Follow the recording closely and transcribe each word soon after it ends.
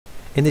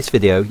In this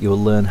video you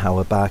will learn how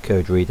a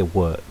barcode reader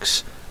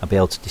works and be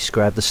able to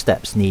describe the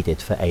steps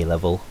needed for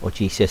A-level or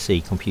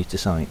GCSE computer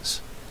science.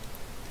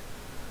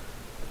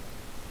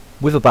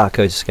 With a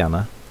barcode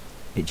scanner,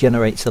 it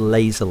generates a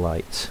laser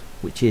light,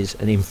 which is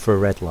an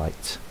infrared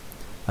light,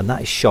 and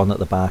that is shone at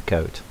the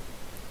barcode.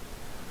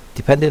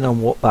 Depending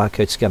on what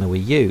barcode scanner we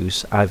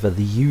use, either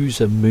the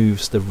user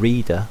moves the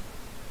reader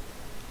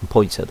and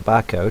points at the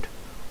barcode,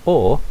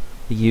 or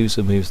the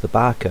user moves the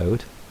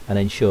barcode and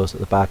ensures that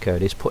the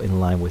barcode is put in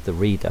line with the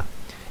reader.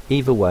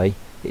 Either way,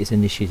 it is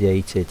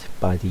initiated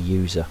by the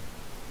user.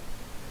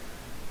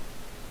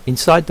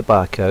 Inside the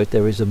barcode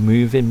there is a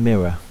moving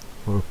mirror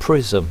or a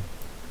prism,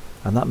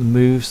 and that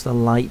moves the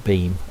light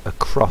beam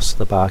across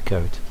the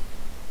barcode.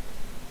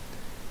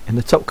 In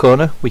the top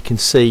corner we can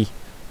see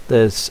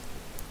there's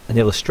an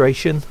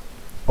illustration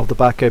of the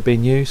barcode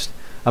being used,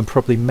 and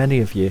probably many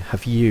of you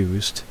have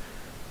used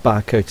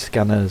barcode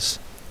scanners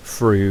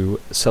through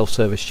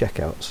self-service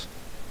checkouts.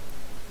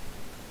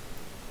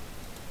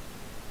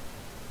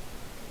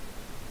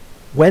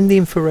 When the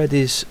infrared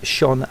is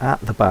shone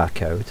at the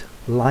barcode,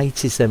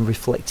 light is then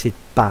reflected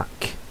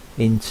back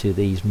into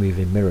these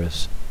moving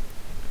mirrors.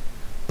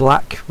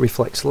 Black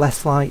reflects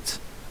less light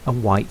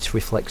and white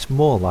reflects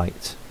more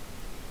light.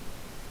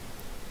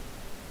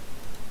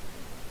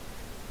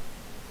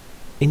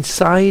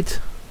 Inside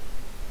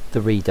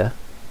the reader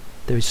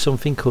there is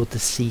something called the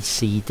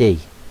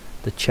CCD,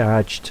 the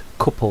charged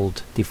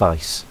coupled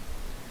device.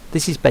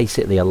 This is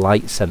basically a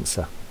light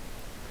sensor,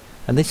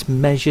 and this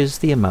measures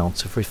the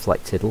amount of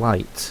reflected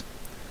light.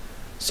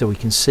 So we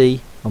can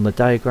see on the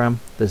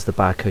diagram there's the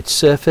barcode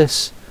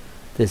surface,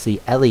 there's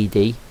the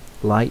LED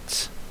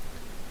lights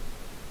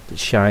that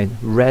shine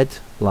red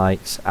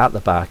lights at the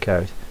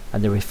barcode,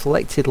 and the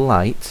reflected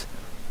light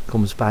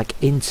comes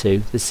back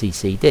into the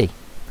CCD.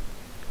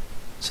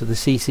 So the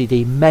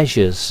CCD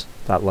measures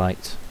that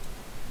light.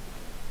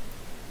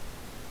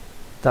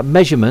 That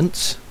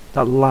measurement,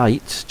 that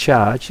light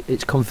charge,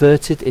 it's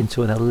converted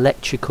into an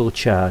electrical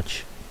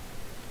charge.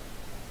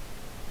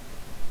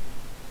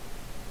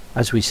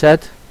 As we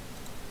said,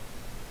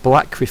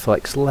 black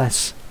reflects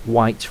less,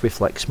 white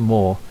reflects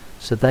more,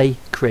 so they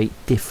create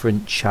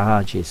different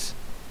charges.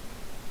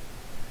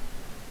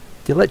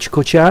 The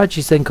electrical charge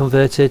is then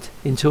converted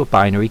into a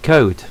binary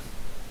code.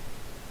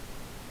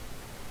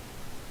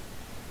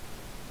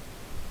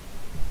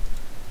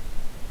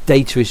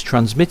 Data is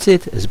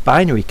transmitted as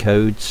binary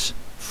codes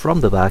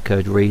from the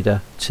barcode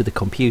reader to the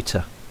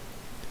computer.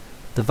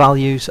 The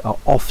values are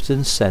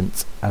often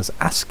sent as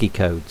ASCII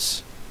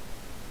codes.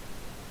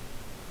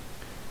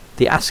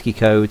 The ASCII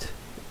code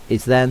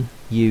is then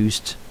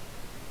used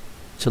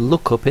to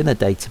look up in a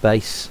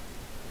database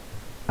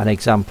an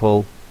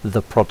example,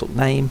 the product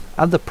name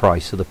and the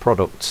price of the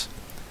product,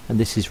 and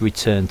this is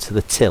returned to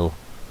the till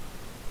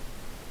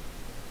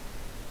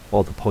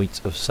or the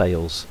point of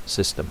sales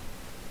system.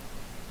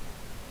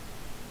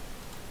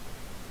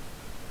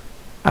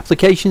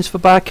 Applications for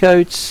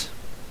barcodes.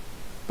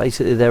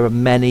 Basically there are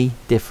many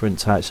different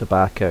types of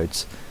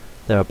barcodes.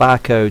 There are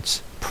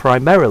barcodes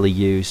primarily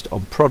used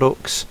on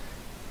products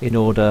in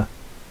order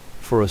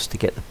for us to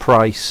get the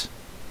price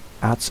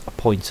at a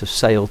point of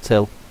sale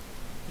till,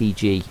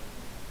 e.g.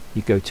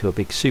 you go to a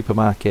big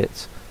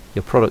supermarket,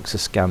 your products are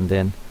scanned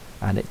in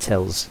and it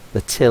tells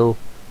the till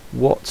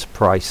what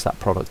price that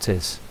product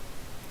is.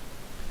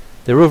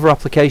 There are other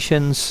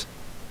applications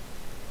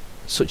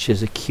such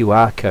as a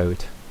QR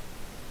code,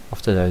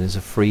 often known as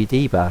a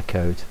 3D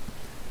barcode,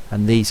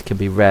 and these can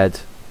be read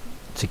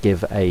to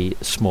give a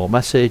small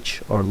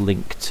message or a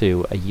link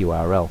to a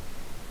URL.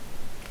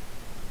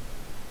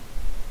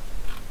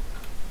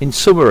 In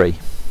summary,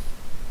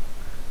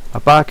 a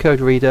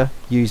barcode reader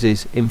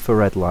uses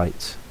infrared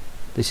light.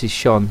 This is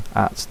shone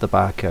at the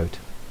barcode.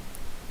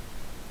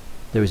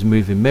 There is a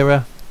moving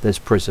mirror, there's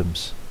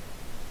prisms.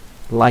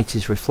 Light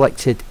is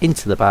reflected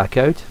into the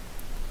barcode.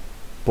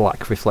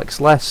 Black reflects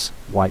less,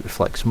 white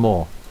reflects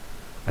more.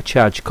 A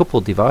charge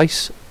coupled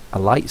device, a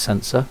light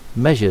sensor,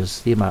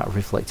 measures the amount of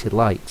reflected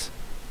light.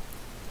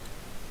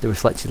 The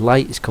reflected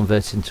light is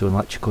converted into an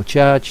electrical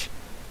charge.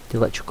 The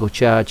electrical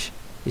charge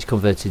is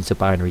converted into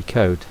binary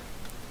code.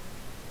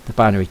 The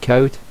binary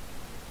code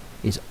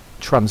is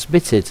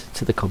transmitted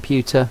to the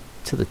computer,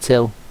 to the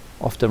till,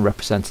 often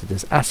represented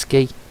as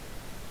ASCII,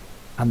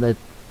 and the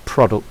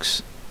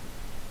products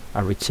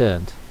are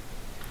returned.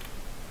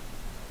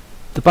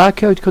 The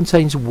barcode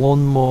contains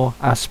one more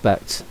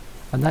aspect,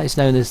 and that is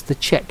known as the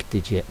check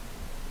digit.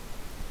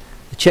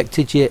 The check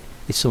digit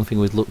is something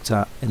we've looked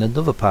at in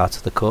another part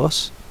of the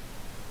course,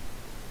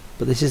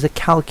 but this is a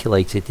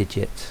calculated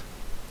digit.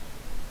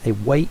 A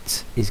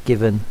weight is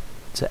given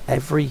to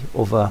every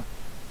other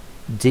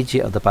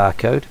digit of the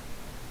barcode,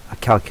 a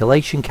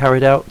calculation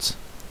carried out,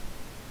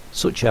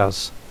 such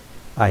as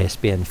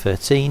ISBN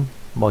 13,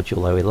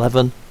 modulo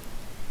 11,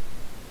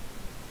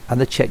 and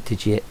the check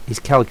digit is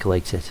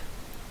calculated.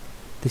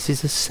 This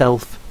is a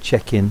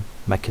self-checking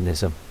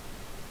mechanism.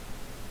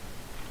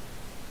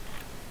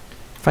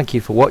 Thank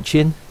you for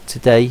watching.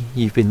 Today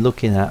you've been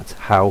looking at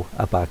how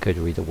a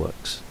barcode reader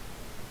works.